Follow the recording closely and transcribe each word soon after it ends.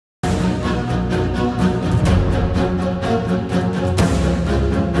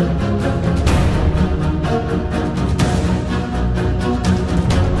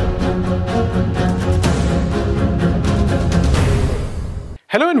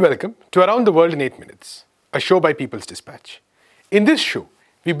Hello and welcome to Around the World in 8 Minutes, a show by People's Dispatch. In this show,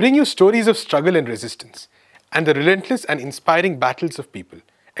 we bring you stories of struggle and resistance and the relentless and inspiring battles of people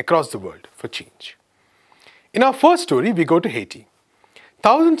across the world for change. In our first story, we go to Haiti.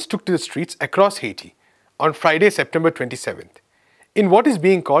 Thousands took to the streets across Haiti on Friday, September 27th, in what is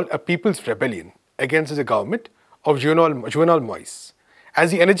being called a people's rebellion against the government of Jovenel Moïse,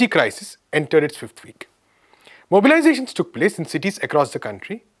 as the energy crisis entered its fifth week. Mobilizations took place in cities across the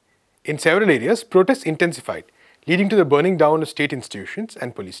country. In several areas, protests intensified, leading to the burning down of state institutions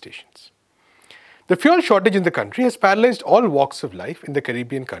and police stations. The fuel shortage in the country has paralyzed all walks of life in the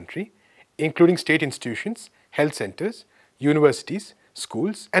Caribbean country, including state institutions, health centers, universities,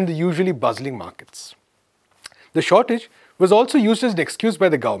 schools, and the usually bustling markets. The shortage was also used as an excuse by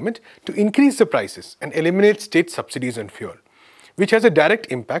the government to increase the prices and eliminate state subsidies on fuel, which has a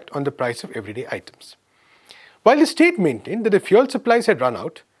direct impact on the price of everyday items. While the state maintained that the fuel supplies had run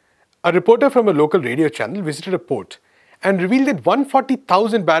out, a reporter from a local radio channel visited a port and revealed that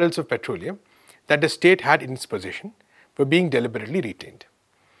 140,000 barrels of petroleum that the state had in its possession were being deliberately retained.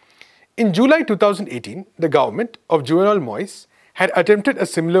 In July 2018, the government of Jovenel Moïse had attempted a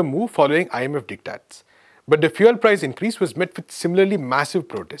similar move following IMF diktats, but the fuel price increase was met with similarly massive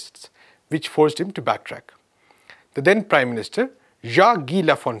protests, which forced him to backtrack. The then Prime Minister, Jacques-Guy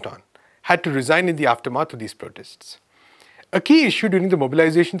Lafontaine, had to resign in the aftermath of these protests. A key issue during the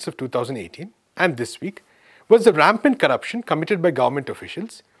mobilizations of 2018 and this week was the rampant corruption committed by government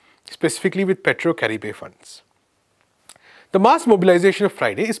officials, specifically with Petro-Caribe funds. The mass mobilization of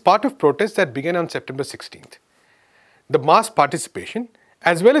Friday is part of protests that began on September 16th. The mass participation,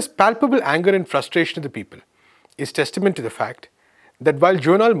 as well as palpable anger and frustration of the people, is testament to the fact that while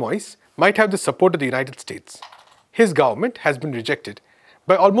Jovenel Moïse might have the support of the United States, his government has been rejected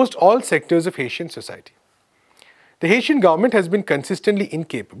by almost all sectors of Haitian society. The Haitian government has been consistently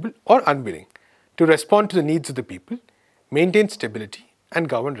incapable or unwilling to respond to the needs of the people, maintain stability, and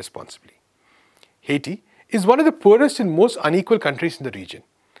govern responsibly. Haiti is one of the poorest and most unequal countries in the region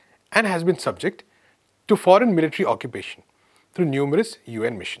and has been subject to foreign military occupation through numerous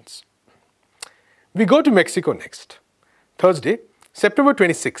UN missions. We go to Mexico next. Thursday, September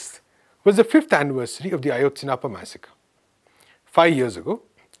 26th, was the 5th anniversary of the Ayotzinapa massacre. 5 years ago,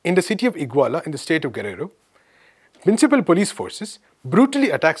 in the city of Iguala in the state of Guerrero, municipal police forces brutally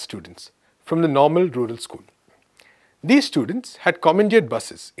attacked students from the normal rural school. These students had commandeered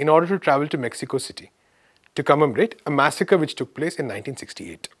buses in order to travel to Mexico City to commemorate a massacre which took place in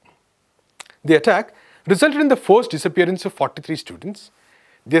 1968. The attack resulted in the forced disappearance of 43 students,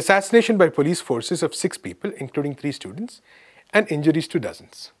 the assassination by police forces of 6 people, including 3 students, and injuries to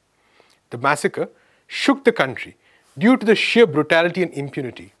dozens. The massacre shook the country due to the sheer brutality and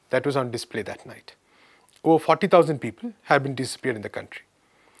impunity that was on display that night. Over 40,000 people have been disappeared in the country.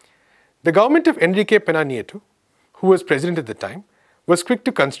 The government of Enrique Pena Nieto, who was president at the time, was quick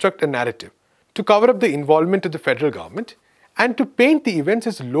to construct a narrative to cover up the involvement of the federal government and to paint the events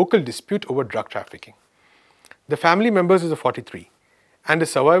as a local dispute over drug trafficking. The family members of the 43 and the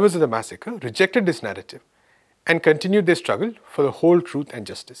survivors of the massacre rejected this narrative and continued their struggle for the whole truth and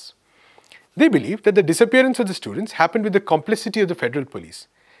justice. They believe that the disappearance of the students happened with the complicity of the federal police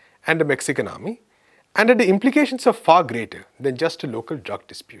and the Mexican army, and that the implications are far greater than just a local drug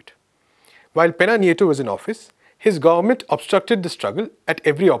dispute. While Pena Nieto was in office, his government obstructed the struggle at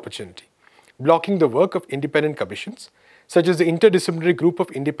every opportunity, blocking the work of independent commissions, such as the interdisciplinary group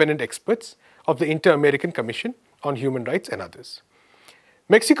of independent experts of the Inter-American Commission on Human Rights and others.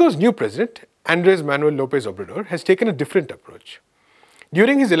 Mexico's new president, Andrés Manuel López Obrador, has taken a different approach.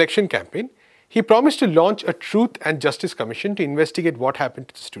 During his election campaign, he promised to launch a Truth and Justice Commission to investigate what happened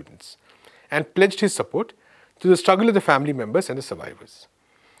to the students and pledged his support to the struggle of the family members and the survivors.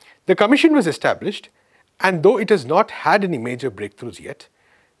 The commission was established, and though it has not had any major breakthroughs yet,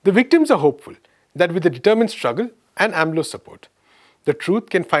 the victims are hopeful that with the determined struggle and AMLO's support, the truth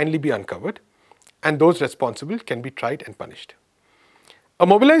can finally be uncovered and those responsible can be tried and punished. A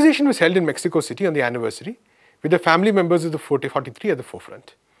mobilization was held in Mexico City on the anniversary with the family members of the 43 at the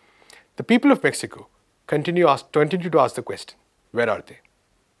forefront. The people of Mexico continue to ask the question, where are they?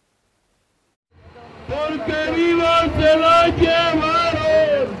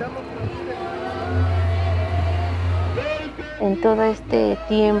 En todo este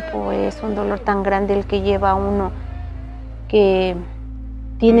tiempo es un dolor tan grande el que lleva uno, que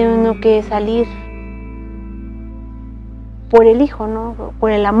tiene uno que salir por el hijo, ¿no?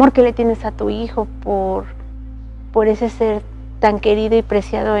 Por el amor que le tienes a tu hijo, por ese ser tan querido y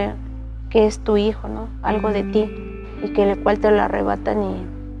preciado que es tu hijo, ¿no? Algo de ti, y que el cual te lo arrebatan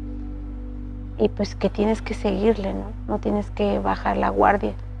y pues que tienes que seguirle, ¿no? No tienes que bajar la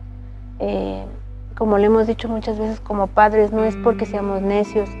guardia. Como le hemos dicho muchas veces como padres, no es porque seamos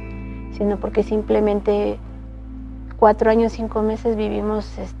necios, sino porque simplemente 4 años, 5 meses vivimos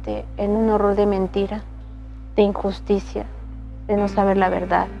en un horror de mentira, de injusticia, de no saber la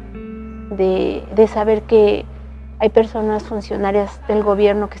verdad, de saber que hay personas funcionarias del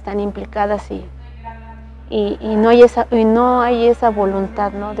gobierno que están implicadas y no hay esa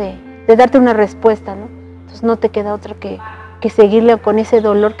voluntad, ¿no? de darte una respuesta, ¿no? Entonces no te queda otra que seguirle con ese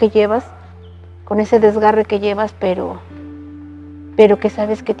dolor que llevas, con ese desgarre que llevas, pero que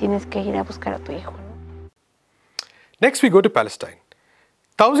sabes que tienes que ir a buscar a tu hijo, ¿no? Next we go to Palestine.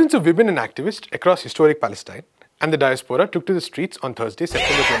 Thousands of women and activists across historic Palestine and the diaspora took to the streets on Thursday,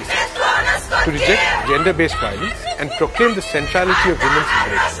 September 26th, to reject gender-based violence and proclaim the centrality of women's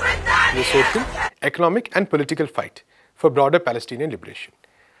liberation in the social, economic and political fight for broader Palestinian liberation.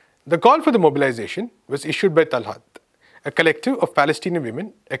 The call for the mobilization was issued by Talhat, a collective of Palestinian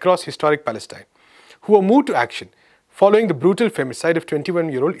women across historic Palestine, who were moved to action following the brutal femicide of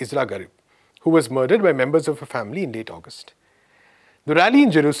 21-year-old Isra Garib, who was murdered by members of her family in late August. The rally in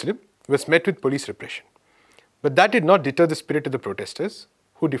Jerusalem was met with police repression, but that did not deter the spirit of the protesters,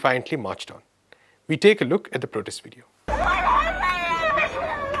 who defiantly marched on. We take a look at the protest video.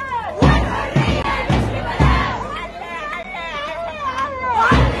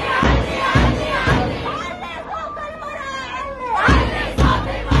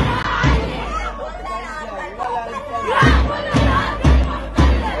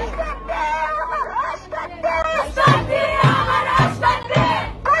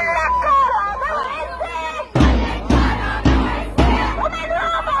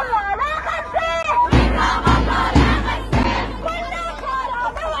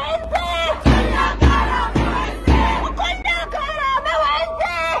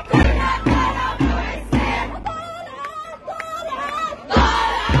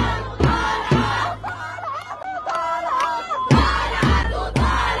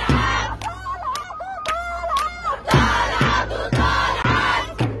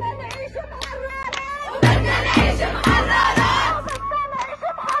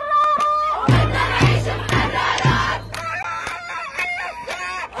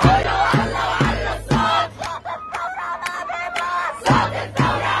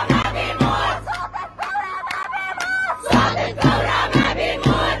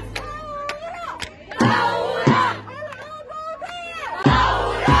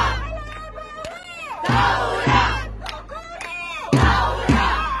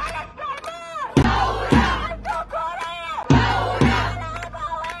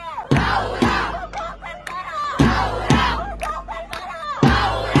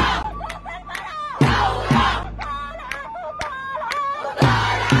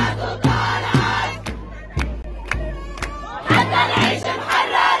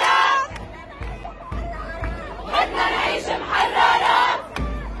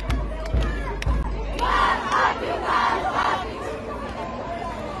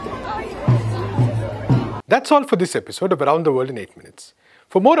 That's all for this episode of Around the World in 8 Minutes.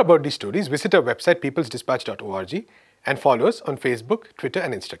 For more about these stories, visit our website peoplesdispatch.org and follow us on Facebook, Twitter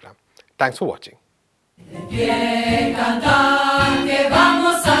and Instagram. Thanks for watching. De pie cantar que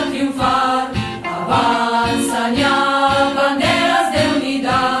vamos a triunfar.